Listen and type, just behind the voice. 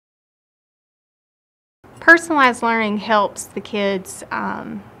Personalized learning helps the kids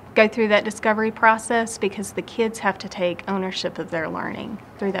go through that discovery process because the kids have to take ownership of their learning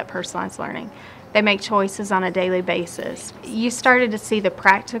through that personalized learning. They make choices on a daily basis. You started to see the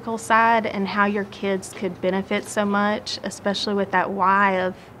practical side and how your kids could benefit so much, especially with that why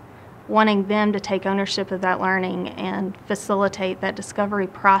of wanting them to take ownership of that learning and facilitate that discovery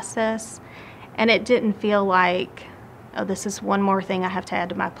process. And it didn't feel like, oh, this is one more thing I have to add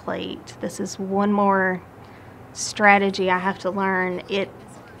to my plate. This is one more strategy I have to learn.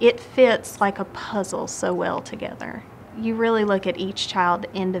 It fits like a puzzle so well together. You really look at each child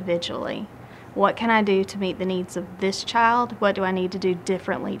individually. What can I do to meet the needs of this child? What do I need to do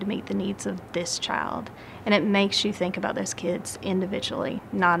differently to meet the needs of this child? And it makes you think about those kids individually,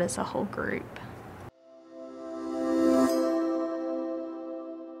 not as a whole group.